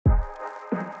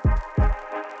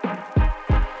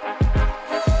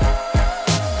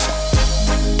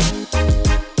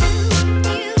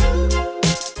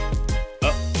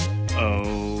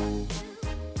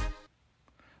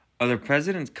Are the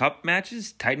President's Cup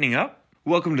matches tightening up?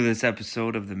 Welcome to this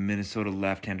episode of the Minnesota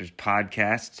Left-handers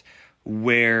podcast,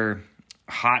 where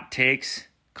hot takes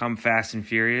come fast and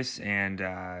furious and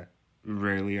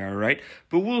rarely are right.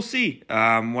 But we'll see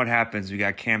what happens. We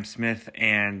got Cam Smith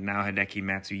and now Hideki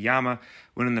Matsuyama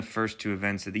winning the first two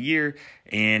events of the year,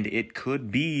 and it could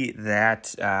be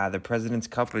that the President's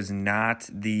Cup is not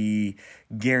the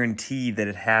guarantee that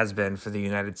it has been for the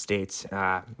United States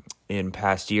in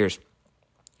past years.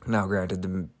 Now,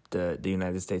 granted, the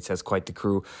United States has quite the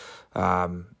crew, a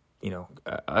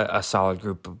solid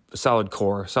group, a solid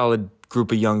core, solid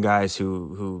group of young guys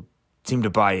who seem to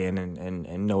buy in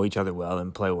and know each other well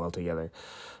and play well together.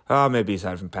 Maybe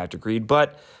aside from Patrick Reed,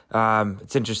 but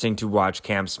it's interesting to watch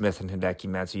Cam Smith and Hideki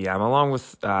Matsuyama, along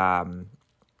with Haotong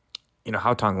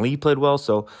Lee played well.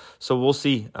 So we'll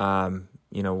see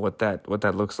what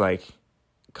that looks like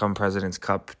come President's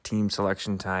Cup team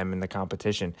selection time in the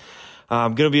competition.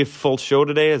 Going to be a full show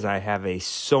today as I have a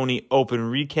Sony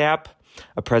Open recap,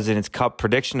 a President's Cup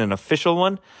prediction, an official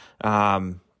one.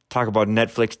 Talk about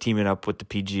Netflix teaming up with the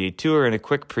PGA Tour, and a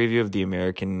quick preview of the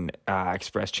American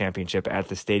Express Championship at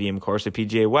the Stadium course at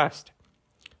PGA West.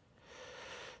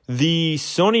 The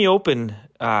Sony Open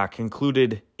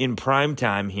concluded in prime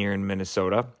time here in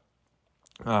Minnesota.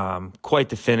 Quite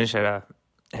the finish. Had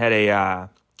a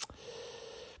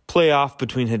playoff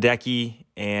between Hideki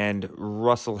and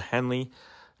Russell Henley.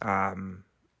 I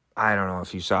don't know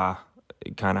if you saw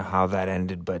kind of how that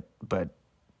ended, but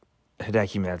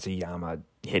Hideki Matsuyama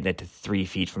hitting it to 3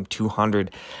 feet from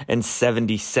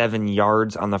 277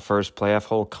 yards on the first playoff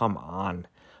hole. Come on.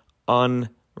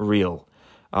 Unreal.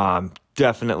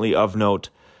 Definitely of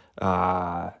note.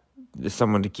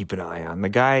 Someone to keep an eye on. The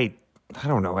guy, I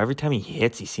don't know, every time he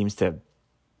hits, he seems to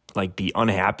be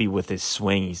unhappy with his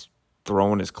swing. He's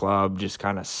throwing his club, just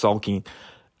kind of sulking.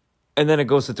 And then it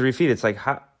goes to 3 feet. It's like,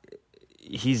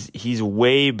 he's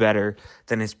way better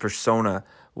than his persona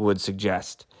would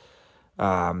suggest.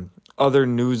 Other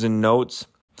news and notes: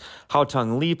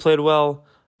 Haotong Lee played well.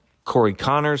 Corey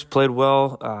Connors played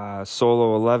well.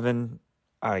 Solo 11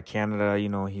 out of Canada. He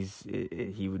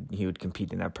would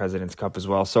compete in that President's Cup as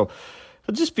well. So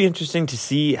it'll just be interesting to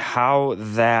see how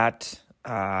that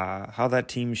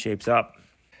team shapes up.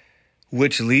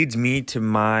 Which leads me to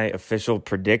my official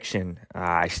prediction.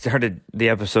 I started the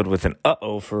episode with an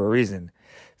uh-oh for a reason.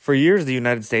 For years, the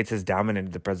United States has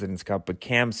dominated the President's Cup, but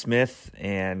Cam Smith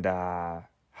and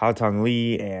Haotong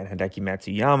Lee and Hideki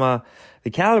Matsuyama, the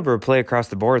caliber of play across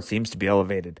the board seems to be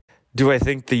elevated. Do I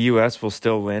think the U.S. will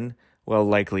still win? Well,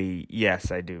 likely, yes,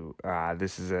 I do.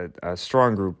 This is a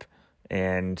strong group,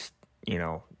 and,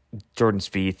 Jordan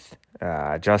Spieth,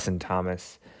 Justin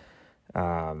Thomas,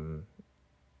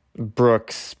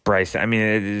 Brooks, Bryce. I mean,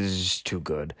 it is just too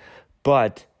good.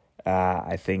 But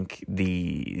I think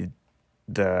the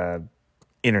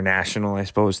international, I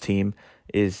suppose, team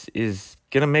is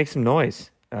going to make some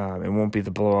noise. It won't be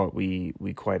the blowout we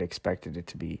quite expected it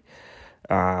to be.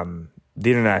 The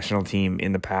international team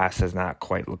in the past has not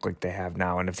quite looked like they have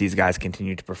now. And if these guys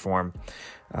continue to perform,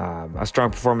 a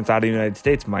strong performance out of the United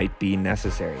States might be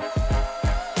necessary.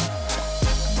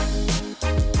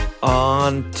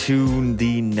 On to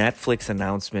the Netflix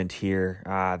announcement here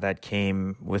that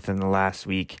came within the last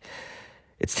week.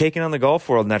 It's taken on the golf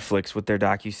world, Netflix, with their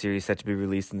docuseries set to be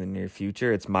released in the near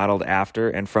future. It's modeled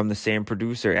after and from the same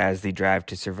producer as the Drive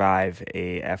to Survive,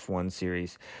 a F1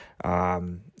 series.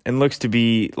 And looks to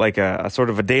be like a sort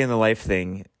of a day in the life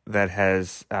thing that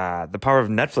has the power of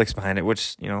Netflix behind it,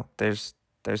 which, there's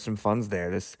some funds there.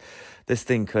 This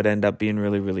thing could end up being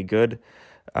really, really good.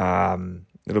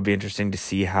 It'll be interesting to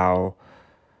see how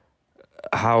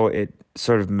it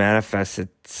sort of manifests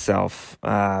itself.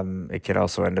 It could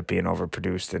also end up being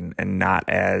overproduced and not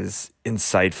as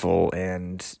insightful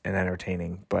and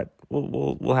entertaining. But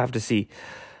we'll have to see.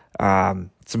 Some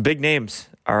big names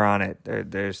are on it.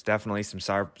 There's definitely some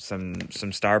star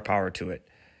power to it.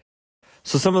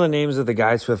 So some of the names of the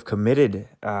guys who have committed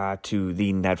to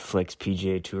the Netflix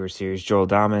PGA Tour Series: Joel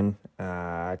Dahmen,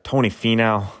 Tony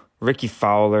Finau, Ricky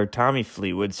Fowler, Tommy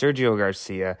Fleetwood, Sergio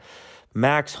Garcia,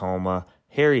 Max Homa,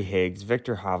 Harry Higgs,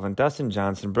 Victor Hovland, Dustin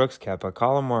Johnson, Brooks Koepka,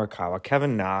 Colin Morikawa,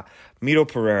 Kevin Na, Mito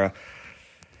Pereira,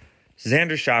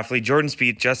 Xander Schauffele, Jordan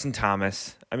Spieth, Justin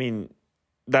Thomas. I mean,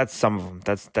 that's some of them.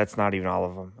 That's not even all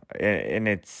of them. And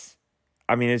it's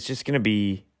just going to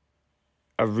be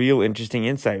a real interesting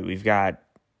insight. We've got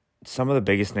some of the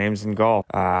biggest names in golf.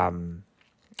 One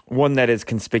that is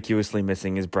conspicuously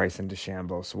missing is Bryson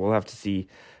DeChambeau. So we'll have to see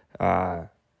why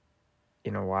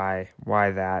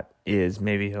that is.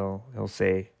 Maybe he'll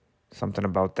say something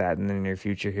about that in the near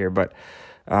future here. But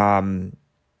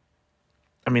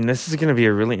I mean, this is going to be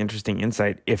a really interesting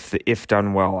insight if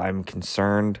done well. I'm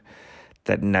concerned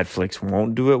that Netflix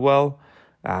won't do it well.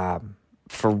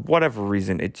 For whatever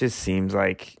reason, it just seems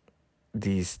like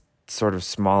these sort of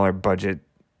smaller budget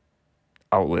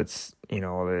outlets,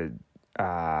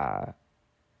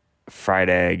 Fried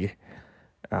Egg,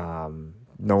 No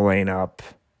Lane Up,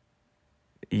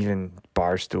 even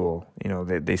Barstool,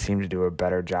 they seem to do a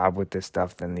better job with this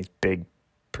stuff than these big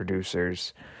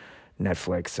producers,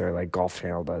 Netflix or like Golf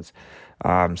Channel does.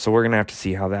 So we're going to have to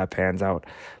see how that pans out.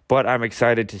 But I'm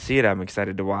excited to see it. I'm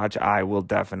excited to watch. I will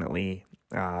definitely,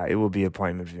 it will be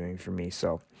appointment viewing for me.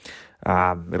 So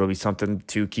it'll be something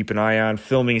to keep an eye on.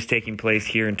 Filming is taking place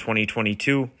here in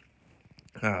 2022.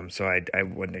 So I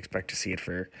wouldn't expect to see it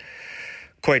for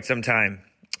quite some time.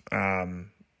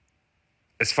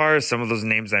 As far as some of those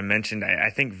names I mentioned,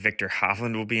 I think Victor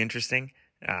Hovland will be interesting.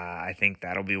 I think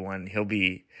that'll be one. He'll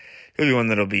be one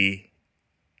that'll be,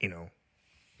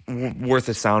 worth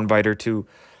a soundbite or two.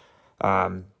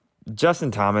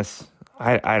 Justin Thomas,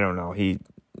 I don't know.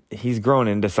 He's grown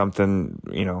into something,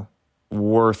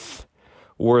 worth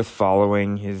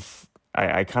following.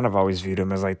 I kind of always viewed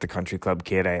him as like the country club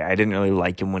kid. I didn't really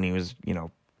like him when he was,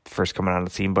 first coming on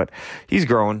the scene, but he's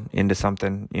grown into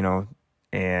something,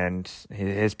 and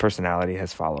his personality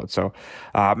has followed. So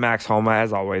Max Homa,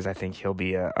 as always, I think he'll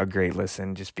be a great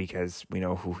listen just because we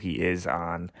know who he is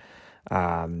on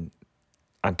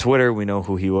Twitter. We know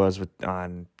who he was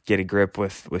on Get a Grip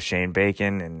with Shane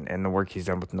Bacon and the work he's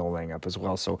done with No Laying Up as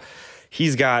well. So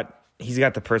he's got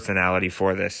the personality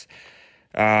for this.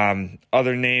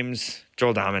 Other names,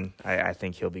 Joel Dahman, I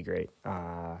think he'll be great.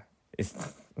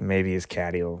 Maybe his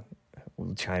caddy will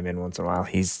chime in once in a while.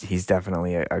 He's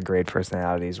definitely a great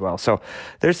personality as well. So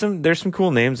there's some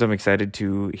cool names I'm excited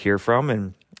to hear from,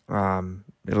 and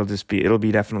it'll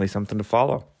be definitely something to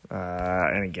follow.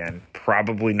 And again,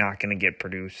 probably not going to get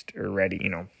produced or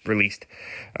released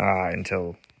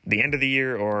until the end of the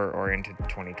year or into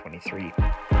 2023.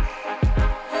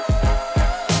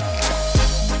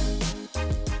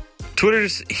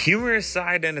 Twitter's humorous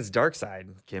side and its dark side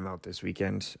came out this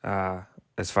weekend.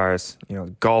 As far as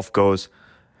golf goes,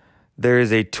 there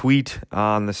is a tweet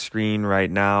on the screen right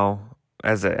now.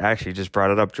 As I actually just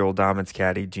brought it up, Joel Dahman's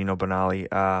caddy, Gino Bonali,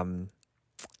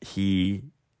 he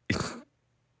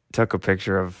took a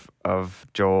picture of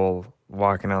Joel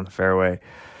walking on the fairway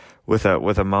with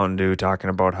a Mountain Dew,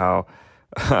 talking about how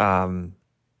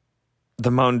the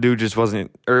Mountain Dew just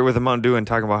wasn't, or with a Mountain Dew, and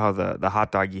talking about how the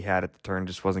hot dog he had at the turn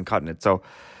just wasn't cutting it. So,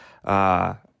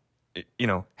 hashtag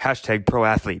pro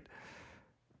athlete.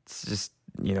 It's just,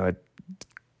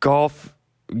 golf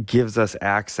gives us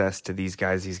access to these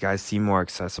guys. These guys seem more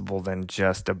accessible than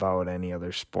just about any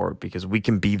other sport because we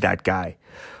can be that guy.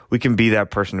 We can be that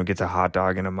person who gets a hot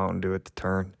dog and a Mountain Dew at the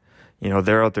turn.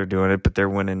 They're out there doing it, but they're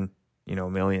winning,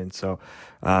 millions. So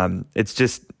it's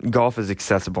just, golf is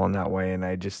accessible in that way, and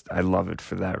I love it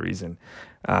for that reason.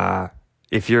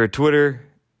 If you're a Twitter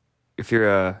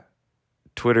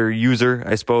user,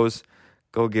 I suppose,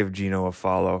 go give Gino a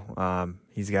follow.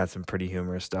 He's got some pretty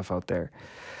humorous stuff out there.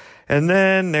 And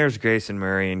then there's Grayson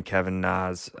Murray and Kevin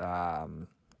Na.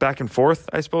 Back and forth,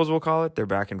 I suppose we'll call it. They're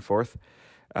back and forth.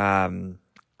 And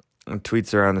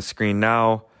tweets are on the screen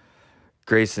now.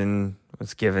 Grayson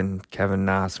was giving Kevin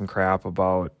Na some crap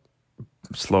about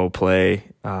slow play.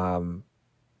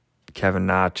 Kevin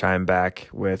Na chimed back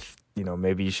with,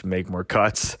 maybe you should make more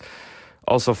cuts.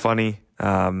 Also funny.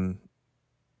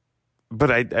 But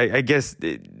I guess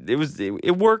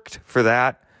it worked for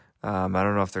that. I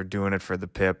don't know if they're doing it for the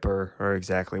PIP or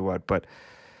exactly what, but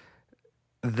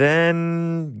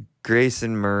then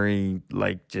Grayson Murray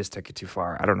just took it too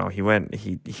far. I don't know.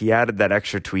 He added that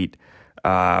extra tweet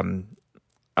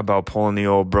about pulling the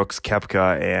old Brooks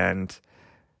Koepka and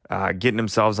getting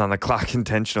themselves on the clock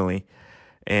intentionally,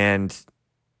 and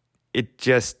it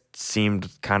just seemed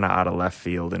kind of out of left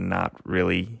field and not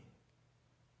really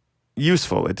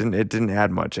useful. It didn't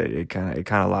add much. It kind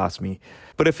of lost me.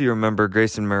 But if you remember,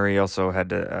 Grayson Murray also had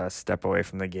to step away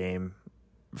from the game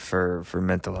for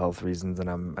mental health reasons, and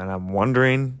I'm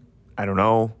wondering, I don't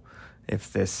know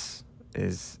if this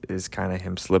is kind of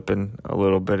him slipping a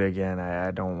little bit again. I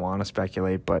don't want to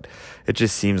speculate, but it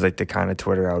just seems like the kind of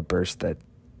Twitter outburst that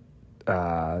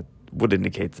would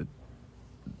indicate that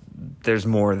there's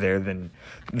more there than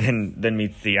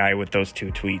meets the eye with those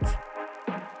two tweets.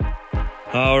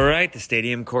 All right, the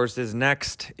stadium course is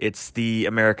next. It's the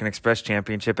American Express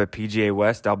Championship at PGA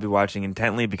West. I'll be watching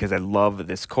intently because I love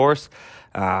this course.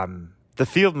 The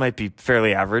field might be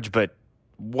fairly average, but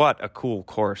what a cool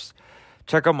course.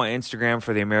 Check out my Instagram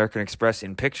for the American Express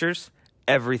in pictures.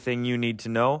 Everything you need to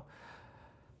know.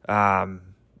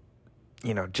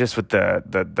 just with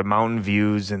the mountain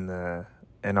views and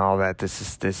all that, this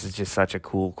is just such a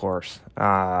cool course.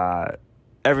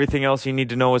 Everything else you need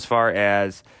to know as far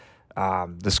as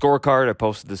the scorecard, I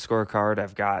posted the scorecard.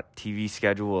 I've got TV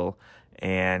schedule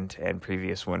and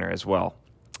previous winner as well.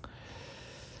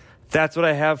 That's what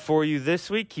I have for you this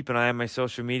week. Keep an eye on my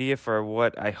social media for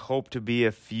what I hope to be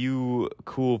a few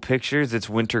cool pictures. It's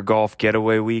Winter Golf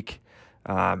Getaway Week.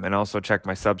 And also check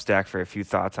my Substack for a few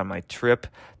thoughts on my trip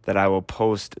that I will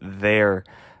post there.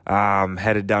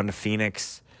 Headed down to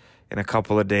Phoenix in a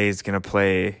couple of days. Going to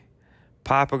play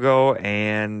Papago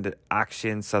and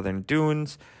Action Southern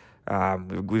Dunes.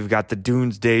 We've got the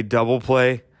Dunes Day double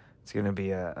play. It's going to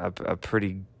be a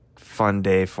pretty fun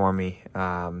day for me.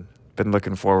 Been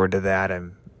looking forward to that.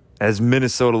 As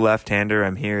Minnesota left-hander,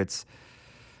 I'm here. It's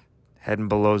heading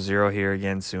below zero here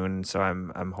again soon, so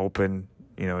I'm hoping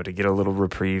to get a little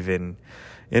reprieve in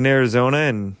Arizona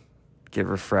and get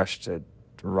refreshed to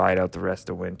ride out the rest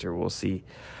of winter. We'll see.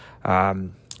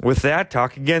 With that,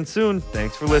 talk again soon.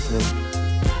 Thanks for listening.